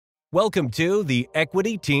Welcome to the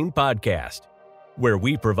Equity Team Podcast, where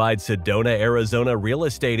we provide Sedona, Arizona real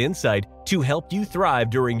estate insight to help you thrive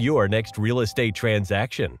during your next real estate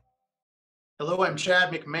transaction. Hello, I'm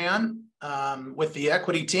Chad McMahan with the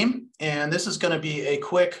Equity Team, and this is going to be a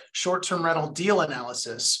quick short-term rental deal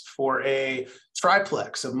analysis for a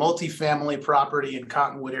triplex, a multifamily property in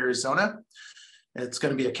Cottonwood, Arizona. It's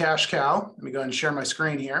going to be a cash cow. Let me go ahead and share my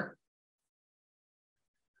screen here.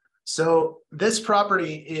 So this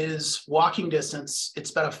property is walking distance.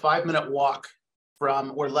 It's about a 5-minute walk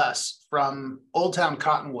from, or less, from Old Town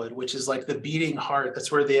Cottonwood, which is like the beating heart.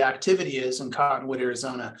 That's where the activity is in Cottonwood,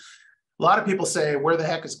 Arizona. A lot of people say, where the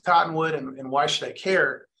heck is Cottonwood and why should I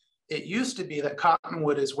care? It used to be that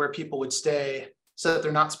Cottonwood is where people would stay so that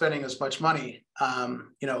they're not spending as much money,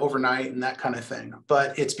 overnight and that kind of thing.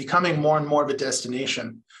 But it's becoming more and more of a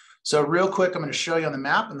destination. So real quick, I'm going to show you on the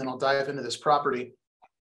map and then I'll dive into this property.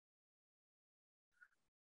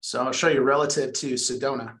 So I'll show you relative to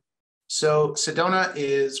Sedona. So Sedona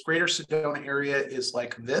is, greater Sedona area is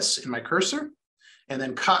like this in my cursor. And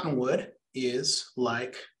then Cottonwood is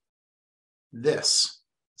like this.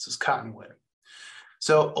 This is Cottonwood.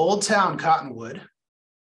 So Old Town Cottonwood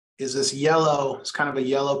is this yellow, it's kind of a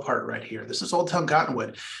yellow part right here. This is Old Town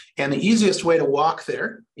Cottonwood. And the easiest way to walk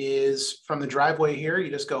there is from the driveway here. You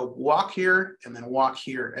just go walk here and then walk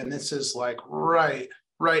here. And this is like right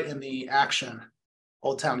in the action.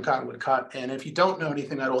 Old Town Cottonwood. And if you don't know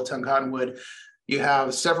anything about Old Town Cottonwood, you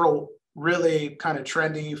have several really kind of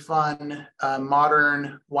trendy, fun,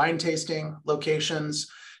 modern wine tasting locations.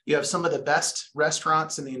 You have some of the best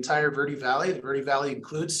restaurants in the entire Verde Valley. The Verde Valley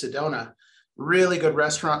includes Sedona. Really good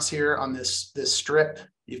restaurants here on this strip.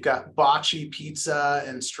 You've got Bocce Pizza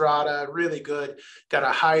and Strata, really good. Got a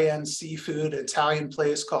high-end seafood Italian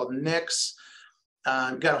place called Nick's.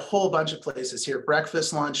 Got a whole bunch of places here,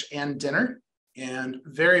 breakfast, lunch, and dinner. And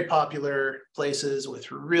very popular places with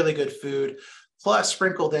really good food. Plus,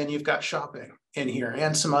 sprinkled in, you've got shopping in here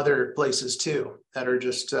and some other places too that are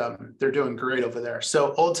just, they're doing great over there.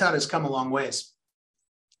 So Old Town has come a long ways.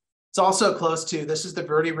 It's also close to, this is the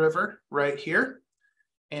Verde River right here.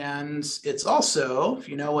 And it's also, if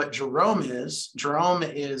you know what Jerome is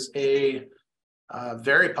a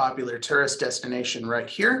very popular tourist destination right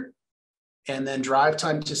here. And then drive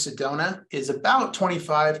time to Sedona is about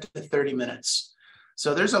 25 to 30 minutes.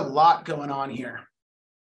 So there's a lot going on here.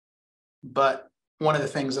 But one of the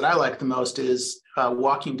things that I like the most is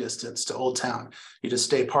walking distance to Old Town. You just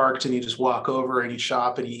stay parked and you just walk over and you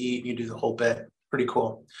shop and you eat and you do the whole bit. Pretty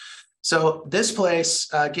cool. So this place,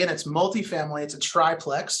 again, it's multifamily. It's a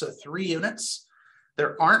triplex, so 3 units.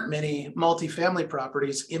 There aren't many multifamily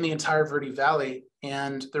properties in the entire Verde Valley,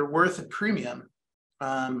 and they're worth a premium.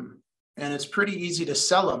 And it's pretty easy to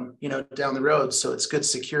sell them, down the road. So it's good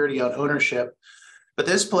security on ownership. But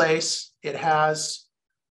this place, it has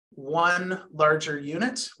one larger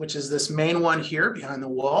unit, which is this main one here behind the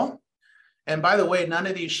wall. And by the way, none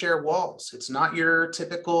of these share walls. It's not your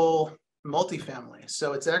typical multifamily.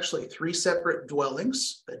 So it's actually 3 separate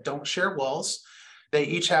dwellings that don't share walls. They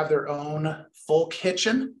each have their own full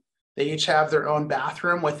kitchen. They each have their own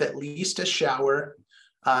bathroom with at least a shower.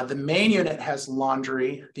 The main unit has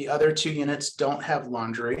laundry. The other 2 units don't have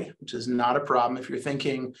laundry, which is not a problem. If you're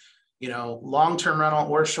thinking, long-term rental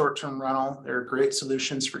or short-term rental, there are great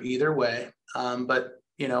solutions for either way. But,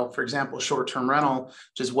 for example, short-term rental,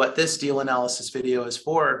 which is what this deal analysis video is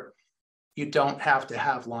for, you don't have to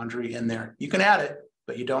have laundry in there. You can add it,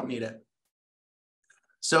 but you don't need it.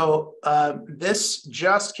 So this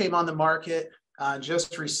just came on the market,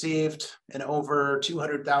 just received an over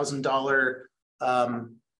 $200,000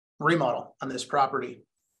 remodel on this property.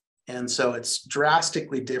 And so it's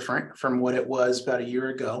drastically different from what it was about a year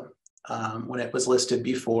ago when it was listed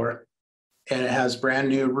before. And it has brand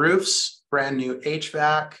new roofs, brand new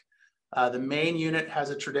HVAC. The main unit has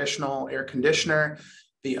a traditional air conditioner.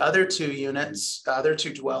 The other 2 units, the other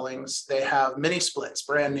 2 dwellings, they have mini splits,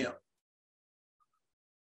 brand new.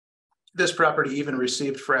 This property even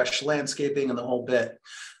received fresh landscaping and the whole bit.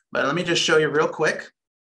 But let me just show you real quick.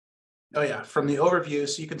 Oh yeah, from the overview,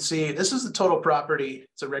 so you can see this is the total property.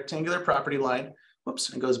 It's a rectangular property line. Whoops,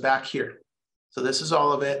 and it goes back here. So this is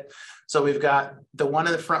all of it. So we've got the one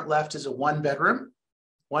in the front left is a 1-bedroom,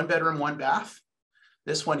 1 bath.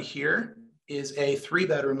 This one here is a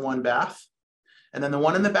 3-bedroom, 1 bath. And then the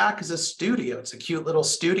one in the back is a studio. It's a cute little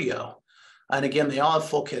studio. And again, they all have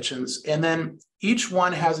full kitchens. And then each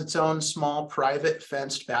one has its own small private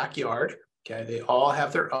fenced backyard. Okay, they all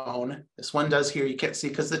have their own. This one does here, you can't see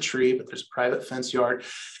because of the tree, but there's a private fence yard.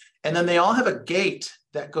 And then they all have a gate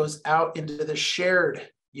that goes out into the shared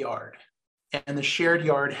yard. And the shared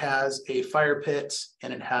yard has a fire pit,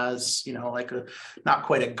 and it has, you know, like not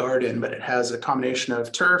quite a garden, but it has a combination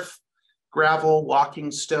of turf, gravel,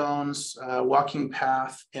 walking stones, walking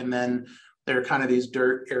path, and then there are kind of these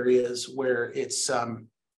dirt areas where it's,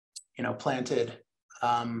 you know, planted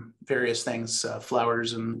various things,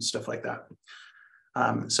 flowers and stuff like that.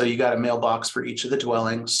 So you got a mailbox for each of the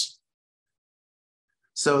dwellings.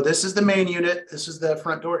 So this is the main unit. This is the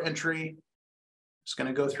front door entry. Just going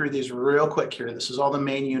to go through these real quick here. This is all the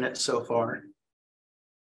main unit so far.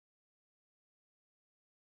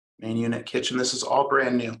 Main unit, kitchen. This is all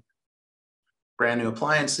brand new. Brand new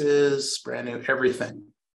appliances, brand new everything.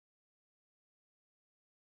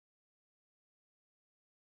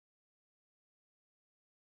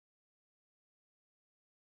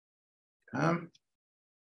 I'm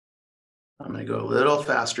going to go a little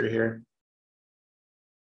faster here.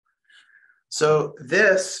 So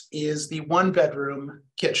this is the 1-bedroom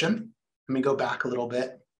kitchen. Let me go back a little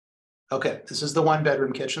bit. Okay, this is the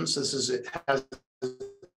 1-bedroom kitchen. So this is, it has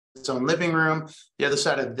its own living room. The other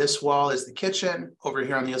side of this wall is the kitchen. Over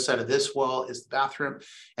here on the other side of this wall is the bathroom.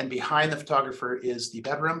 And behind the photographer is the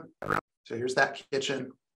bedroom. So here's that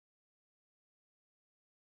kitchen.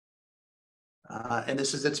 And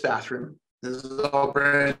this is its bathroom. This is all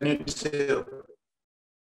brand new too.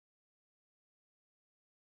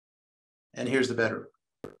 And here's the bedroom.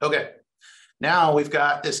 Okay, now we've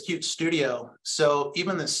got this cute studio. So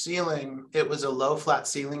even the ceiling, it was a low flat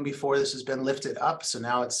ceiling before. This has been lifted up. So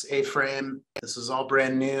now it's A-frame. This is all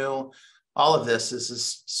brand new. All of this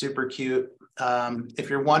is super cute. If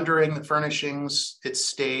you're wondering, the furnishings, it's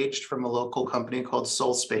staged from a local company called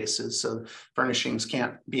Soul Spaces. So furnishings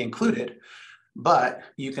can't be included, but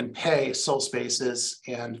you can pay Soul Spaces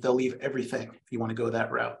and they'll leave everything if you want to go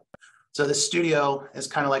that route. So the studio is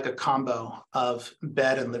kind of like a combo of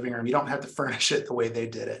bed and living room. You don't have to furnish it the way they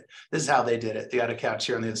did it. This is how they did it. They got a couch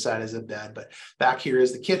here on the other side as a bed, but back here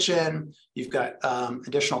is the kitchen. You've got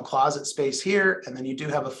additional closet space here, and then you do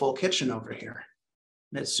have a full kitchen over here.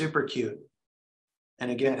 And it's super cute.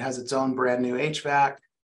 And again, it has its own brand new HVAC.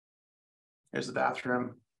 Here's the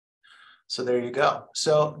bathroom. So there you go.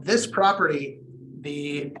 So this property,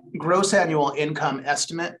 the gross annual income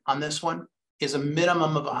estimate on this one is a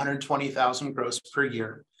minimum of 120,000 gross per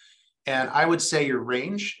year. And I would say your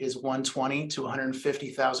range is 120 to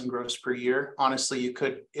 150,000 gross per year. Honestly,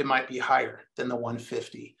 it might be higher than the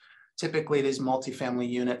 150. Typically, these multifamily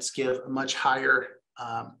units give a much higher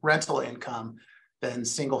rental income than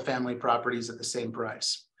single family properties at the same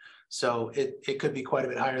price. So it could be quite a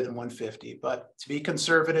bit higher than 150, but to be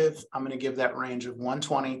conservative, I'm going to give that range of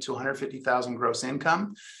 120 to 150,000 gross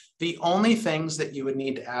income. The only things that you would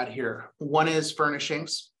need to add here, one is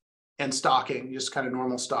furnishings and stocking, just kind of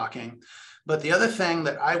normal stocking. But the other thing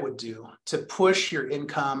that I would do to push your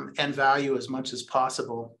income and value as much as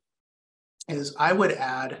possible is I would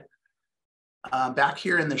add back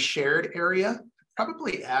here in the shared area,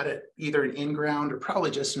 probably add it either an in-ground or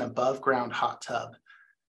probably just an above-ground hot tub.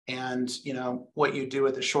 And, you know, what you do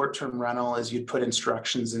with the short-term rental is you'd put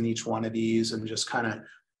instructions in each one of these and just kind of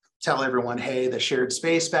tell everyone, hey, the shared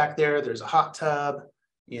space back there, there's a hot tub,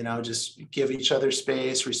 you know, just give each other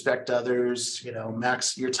space, respect others, you know,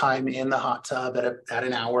 max your time in the hot tub at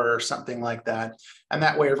an hour or something like that. And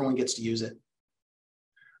that way everyone gets to use it.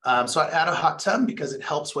 So I add a hot tub because it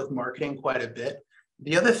helps with marketing quite a bit.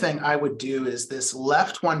 The other thing I would do is this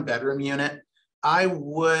left 1-bedroom unit, I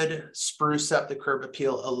would spruce up the curb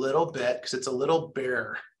appeal a little bit because it's a little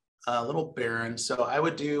bare, a little barren. So I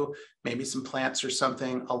would do maybe some plants or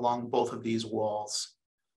something along both of these walls.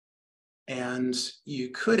 And you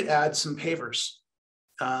could add some pavers.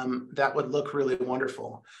 That would look really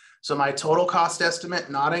wonderful. So my total cost estimate,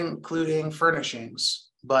 not including furnishings,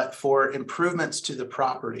 but for improvements to the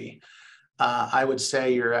property, I would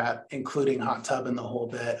say you're at, including hot tub and the whole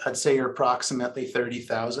bit, I'd say you're approximately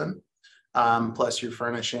 30,000 plus your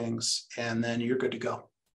furnishings, and then you're good to go.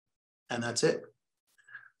 And that's it.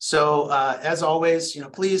 So as always, you know,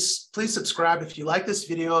 please subscribe if you like this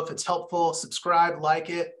video. If it's helpful, subscribe, like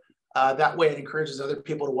it. That way it encourages other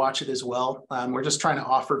people to watch it as well. We're just trying to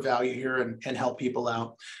offer value here and help people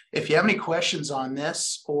out. If you have any questions on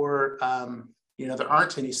this, or you know, there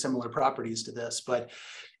aren't any similar properties to this, but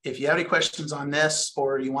if you have any questions on this,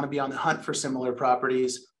 or you want to be on the hunt for similar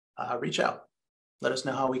properties, reach out. Let us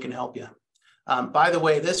know how we can help you. By the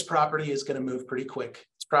way, this property is going to move pretty quick.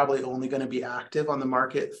 It's probably only going to be active on the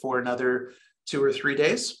market for another 2 or 3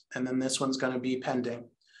 days, and then this one's going to be pending.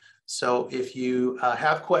 So if you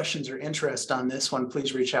have questions or interest on this one,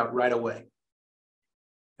 please reach out right away.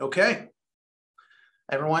 Okay,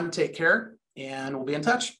 everyone, take care, and we'll be in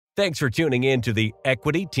touch. Thanks for tuning in to the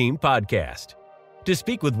Equity Team Podcast. To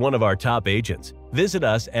speak with one of our top agents, visit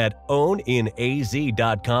us at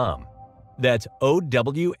owninaz.com. That's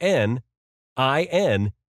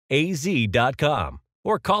OWNINAZ.com.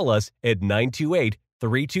 Or call us at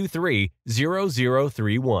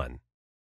 928-323-0031.